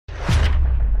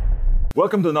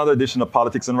Welcome to another edition of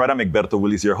Politics and Right. I'm Egberto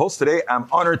Willis, your host today. I'm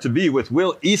honored to be with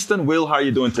Will Easton. Will, how are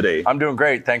you doing today? I'm doing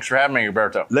great. Thanks for having me,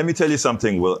 Egberto. Let me tell you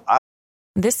something, Will.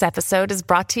 This episode is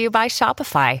brought to you by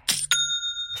Shopify.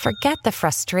 Forget the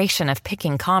frustration of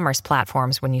picking commerce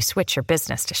platforms when you switch your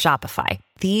business to Shopify,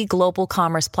 the global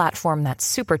commerce platform that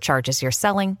supercharges your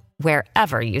selling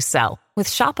wherever you sell. With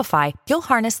Shopify, you'll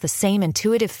harness the same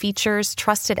intuitive features,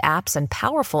 trusted apps, and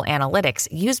powerful analytics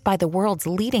used by the world's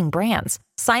leading brands.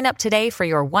 Sign up today for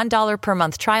your $1 per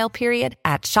month trial period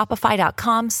at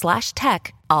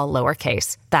shopify.com/tech, all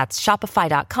lowercase. That's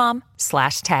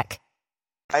shopify.com/tech.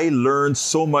 I learned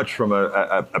so much from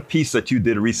a piece that you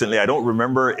did recently. I don't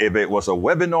remember if it was a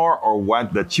webinar or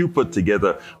what that you put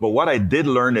together, but what I did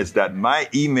learn is that my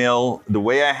email, the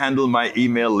way I handle my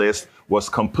email list was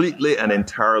completely and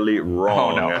entirely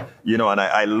wrong. Oh, no. You know, and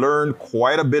I learned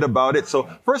quite a bit about it. So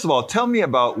first of all, tell me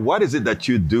about what is it that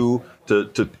you do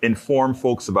to inform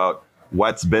folks about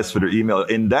what's best for their email.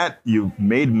 In that, you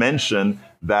made mention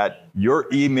that your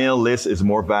email list is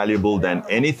more valuable than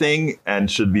anything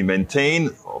and should be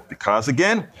maintained because,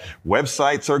 again,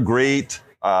 websites are great.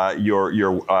 Your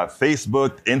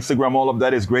Facebook, Instagram, all of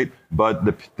that is great. But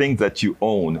the thing that you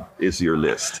own is your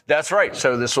list. That's right.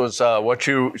 So this was what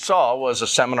you saw was a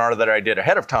seminar that I did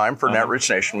ahead of time for NetRich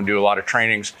Nation. We do a lot of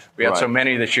trainings. We had so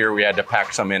many this year, we had to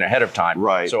pack some in ahead of time.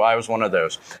 Right. So I was one of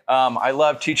those. I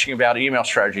love teaching about email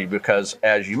strategy because,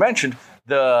 as you mentioned,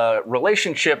 the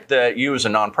relationship that you as a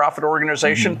nonprofit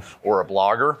organization or a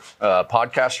blogger,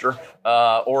 podcaster,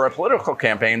 or a political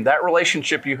campaign, that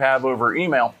relationship you have over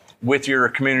email with your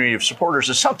community of supporters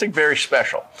is something very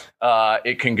special.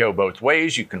 It can go both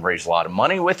ways. You can raise a lot of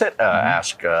money with it.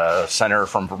 Ask a senator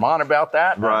from Vermont about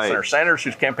that. Senator Sanders,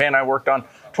 whose campaign I worked on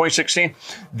 2016.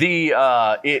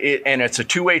 And it's a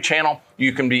two-way channel.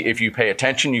 You can be, if you pay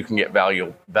attention, you can get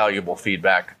valuable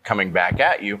feedback coming back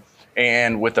at you.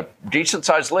 And with a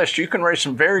decent-sized list, you can raise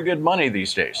some very good money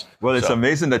these days. Well, it's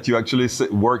amazing that you actually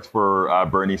worked for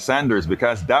Bernie Sanders,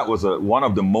 because that was one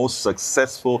of the most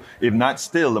successful, if not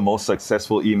still the most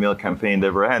successful email campaign they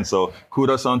ever had. So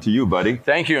kudos on to you, buddy.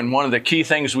 Thank you. And one of the key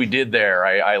things we did there,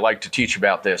 I like to teach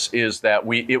about this, is that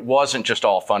it wasn't just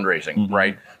all fundraising,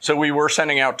 right? So we were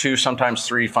sending out 2, sometimes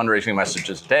 3 fundraising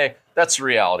messages a day. That's the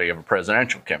reality of a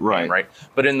presidential campaign, right?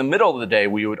 But in the middle of the day,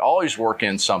 we would always work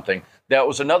in something that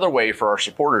was another way for our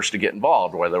supporters to get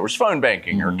involved, whether it was phone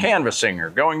banking or canvassing or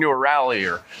going to a rally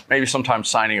or maybe sometimes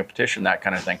signing a petition, that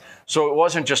kind of thing. So it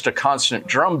wasn't just a constant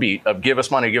drumbeat of give us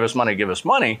money, give us money, give us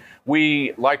money.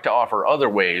 We like to offer other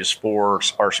ways for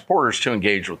our supporters to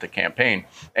engage with the campaign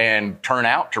and turn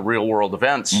out to real world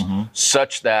events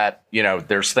such that, you know,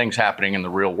 there's things happening in the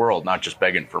real world, not just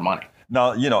begging for money.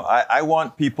 Now, you know, I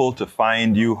want people to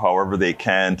find you however they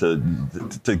can to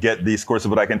get these courses.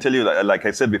 But I can tell you, like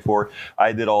I said before,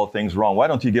 I did all things wrong. Why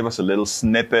don't you give us a little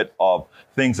snippet of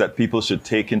things that people should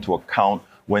take into account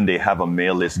when they have a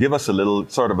mail list? Give us a little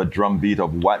sort of a drumbeat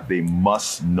of what they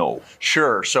must know.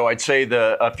 Sure. So I'd say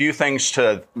a few things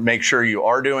to make sure you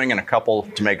are doing and a couple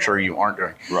to make sure you aren't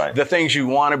doing. Right. The things you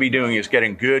want to be doing is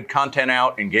getting good content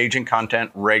out, engaging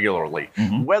content regularly,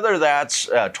 whether that's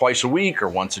twice a week or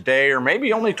once a day or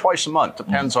maybe only twice a month.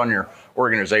 Depends on your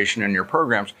organization and your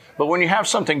programs. But when you have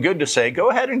something good to say, go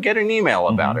ahead and get an email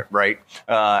about it, right?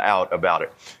 Out about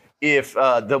it. If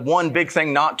the one big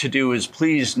thing not to do is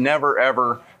please never,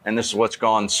 ever, and this is what's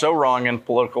gone so wrong in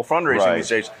political fundraising these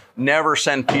days, never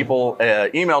send people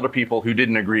email to people who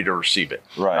didn't agree to receive it.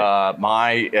 All of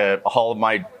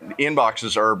my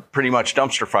inboxes are pretty much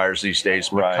dumpster fires these days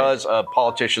because of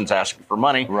politicians asking for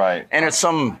money. And it's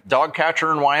some dog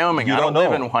catcher in Wyoming. I don't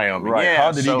live in Wyoming.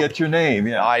 How did he get your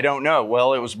name? I don't know.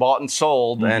 Well, it was bought and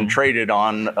sold and traded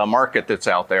on a market that's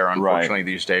out there, unfortunately,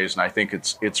 these days. And I think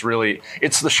it's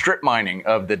the strip mining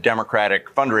of the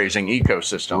Democratic fundraising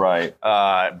ecosystem.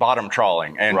 Bottom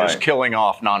trawling and just killing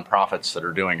off nonprofits that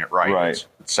are doing it right.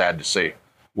 It's sad to see.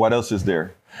 What else is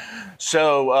there?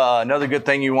 So another good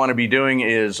thing you want to be doing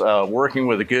is working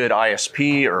with a good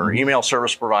ISP or email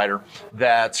service provider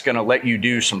that's going to let you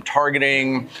do some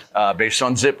targeting based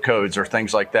on zip codes or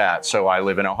things like that. So I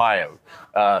live in Ohio.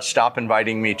 Stop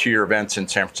inviting me to your events in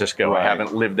San Francisco. I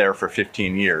haven't lived there for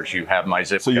 15 years. You have my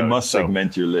zip code. So you must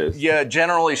segment your list. Yeah,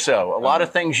 generally so. A lot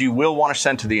of things you will want to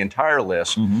send to the entire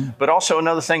list. But also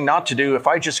another thing not to do, if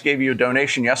I just gave you a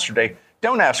donation yesterday,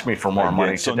 don't ask me for more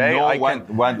money today. Know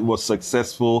what was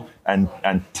successful and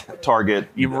target.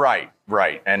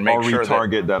 Right. And make sure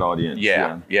retarget that audience.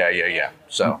 Yeah.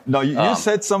 So now you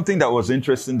said something that was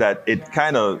interesting that it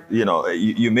kind of,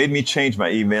 you made me change my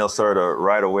email sort of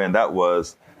right away. And that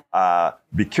was,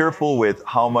 Be careful with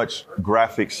how much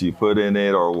graphics you put in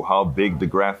it or how big the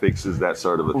graphics is, that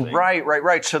sort of a thing.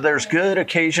 Right. So there's good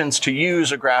occasions to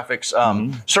use a graphics.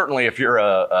 Certainly if you're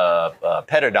a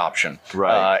pet adoption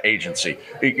agency.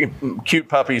 Cute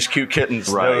puppies, cute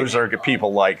kittens, those are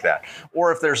people like that.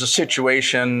 Or if there's a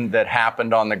situation that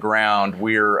happened on the ground,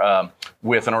 we're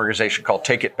with an organization called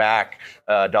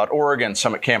TakeItBack.org and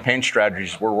Summit Campaign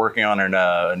Strategies. We're working on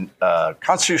a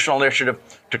constitutional initiative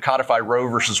to codify Roe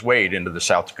versus Wade into the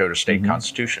South Dakota State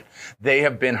Constitution. They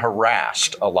have been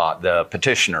harassed a lot, the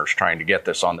petitioners trying to get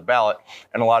this on the ballot.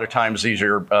 And a lot of times these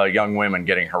are young women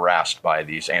getting harassed by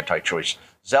these anti-choice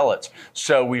zealots.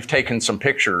 So we've taken some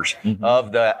pictures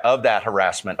of that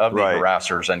harassment of the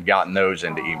harassers and gotten those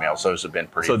into emails. Those have been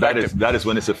pretty effective. That is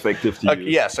when it's effective to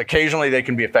use. Yes, occasionally they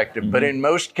can be effective, but in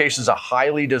most cases, a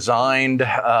highly designed,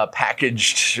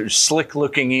 packaged,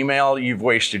 slick-looking email, you've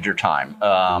wasted your time.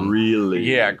 Really?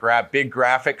 Yeah, big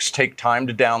graphics take time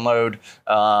to download.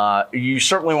 You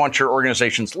certainly want your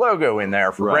organization's logo in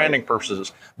there for branding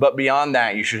purposes, but beyond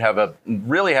that, you should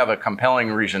really have a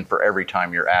compelling reason for every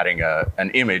time you're adding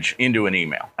an image into an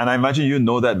email. And I imagine you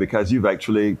know that because you've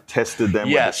actually tested them.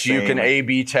 Yes, you can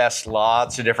A/B test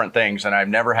lots of different things, and I've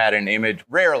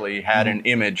rarely had an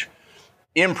image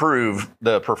improve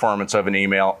the performance of an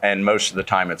email, and most of the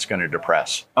time it's going to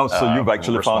depress. Oh, so you've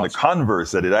actually found the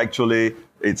converse, that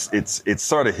it's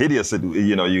sort of hideous.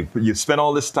 You spent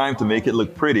all this time to make it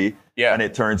look pretty, and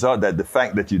it turns out that the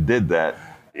fact that you did that,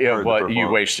 you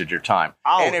wasted your time.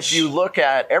 Ouch. And if you look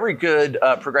at every good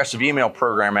progressive email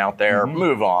program out there,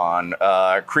 Move On,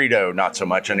 Credo, not so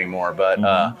much anymore,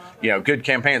 but good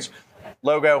campaigns,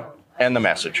 logo and the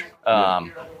message.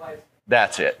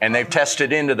 That's it. And they've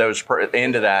tested into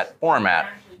that format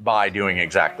by doing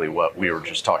exactly what we were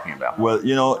just talking about. Well,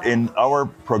 in our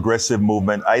progressive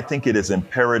movement, I think it is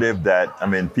imperative that,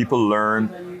 people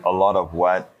learn a lot of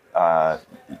what,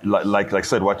 like I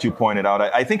said, what you pointed out.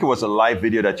 I think it was a live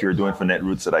video that you were doing for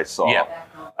Netroots that I saw. Yeah.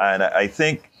 And I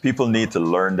think people need to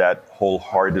learn that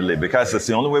wholeheartedly, because it's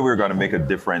the only way we're going to make a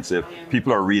difference if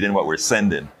people are reading what we're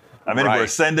sending. If we're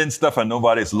sending stuff and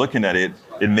nobody's looking at it,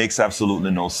 it makes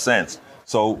absolutely no sense.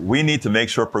 So we need to make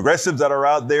sure progressives that are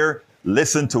out there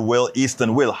listen to Will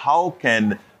Easton. Will, how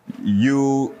can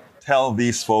you tell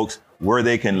these folks where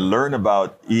they can learn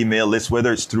about email lists,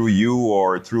 whether it's through you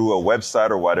or through a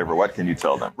website or whatever? What can you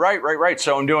tell them? Right.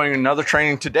 So I'm doing another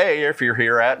training today. If you're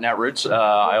here at Netroots,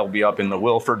 I'll be up in the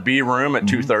Wilford B room at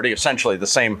 2:30. Essentially the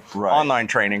same online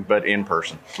training, but in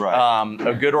person. Right.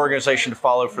 A good organization to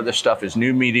follow for this stuff is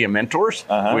New Media Mentors,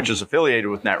 which is affiliated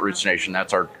with Netroots Nation.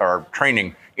 That's our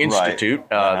training institute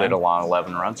that Alana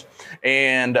Levin runs.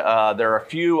 And there are a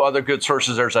few other good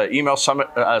sources. There's an email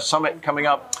summit coming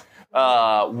up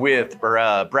with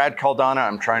Brad Caldana.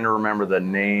 I'm trying to remember the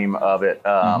name of it.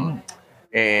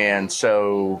 And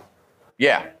so,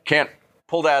 can't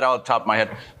pull that out of the top of my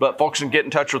head. But folks can get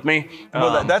in touch with me.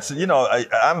 Well, that's,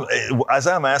 as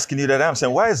I'm asking you that, I'm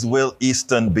saying, why is Will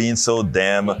Easton being so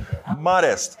damn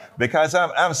modest? Because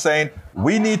I'm saying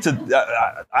we need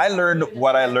to, I learned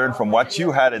what I learned from what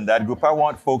you had in that group. I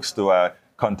want folks to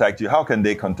contact you. How can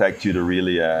they contact you to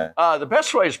really? The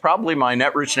best way is probably my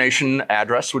Netroots Nation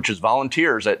address, which is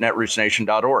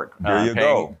volunteers@netrootsnation.org. There you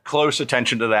go. Close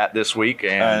attention to that this week.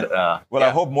 I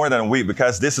hope more than a week,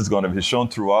 because this is going to be shown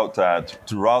throughout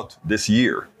this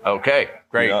year. Okay,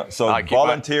 great. So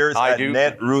volunteers at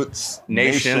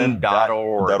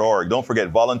netrootsnation.org. Don't forget,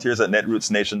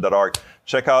 volunteers@netrootsnation.org.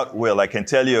 Check out Will. I can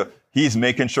tell you, he's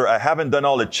making sure. I haven't done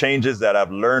all the changes that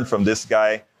I've learned from this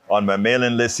guy on my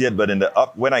mailing list yet, but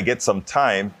when I get some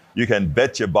time, you can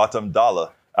bet your bottom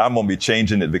dollar I'm going to be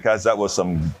changing it, because that was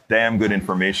some damn good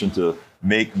information to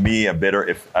make me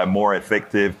a more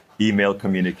effective email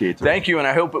communicator. Thank you, and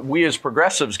I hope we as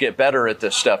progressives get better at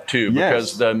this stuff too,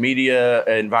 because the media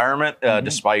environment,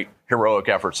 despite heroic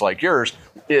efforts like yours,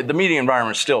 the media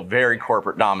environment is still very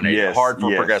corporate dominated. Hard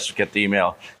for progressives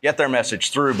to get their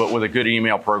message through, but with a good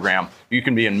email program, you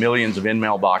can be in millions of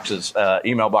email boxes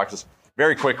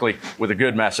very quickly with a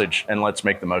good message, and let's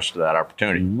make the most of that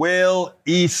opportunity. Will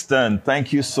Easton,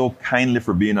 thank you so kindly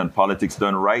for being on Politics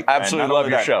Done Right. Absolutely love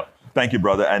your show. Thank you,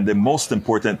 brother. And the most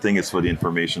important thing is for the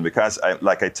information, because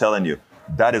like I'm telling you,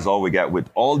 that is all we got with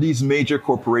all these major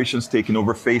corporations taking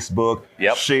over Facebook,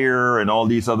 Share, and all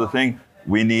these other things.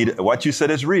 We need what you said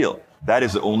is real. That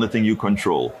is the only thing you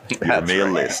control, your mail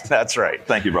list. That's right.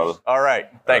 Thank you, brother. All right.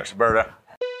 Thanks, Berta.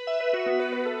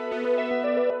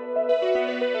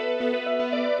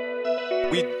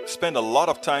 We spend a lot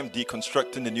of time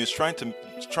deconstructing the news, trying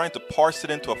to parse it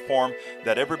into a form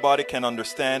that everybody can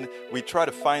understand. We try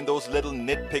to find those little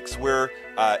nitpicks where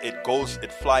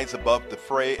it flies above the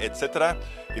fray, etc.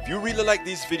 If you really like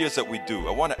these videos that we do,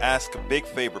 I want to ask a big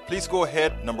favor. Please go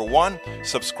ahead, number 1,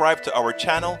 subscribe to our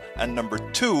channel, and number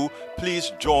 2,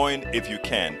 please join if you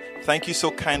can. Thank you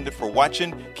so kindly for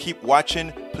watching. Keep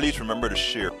watching. Please remember to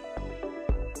share.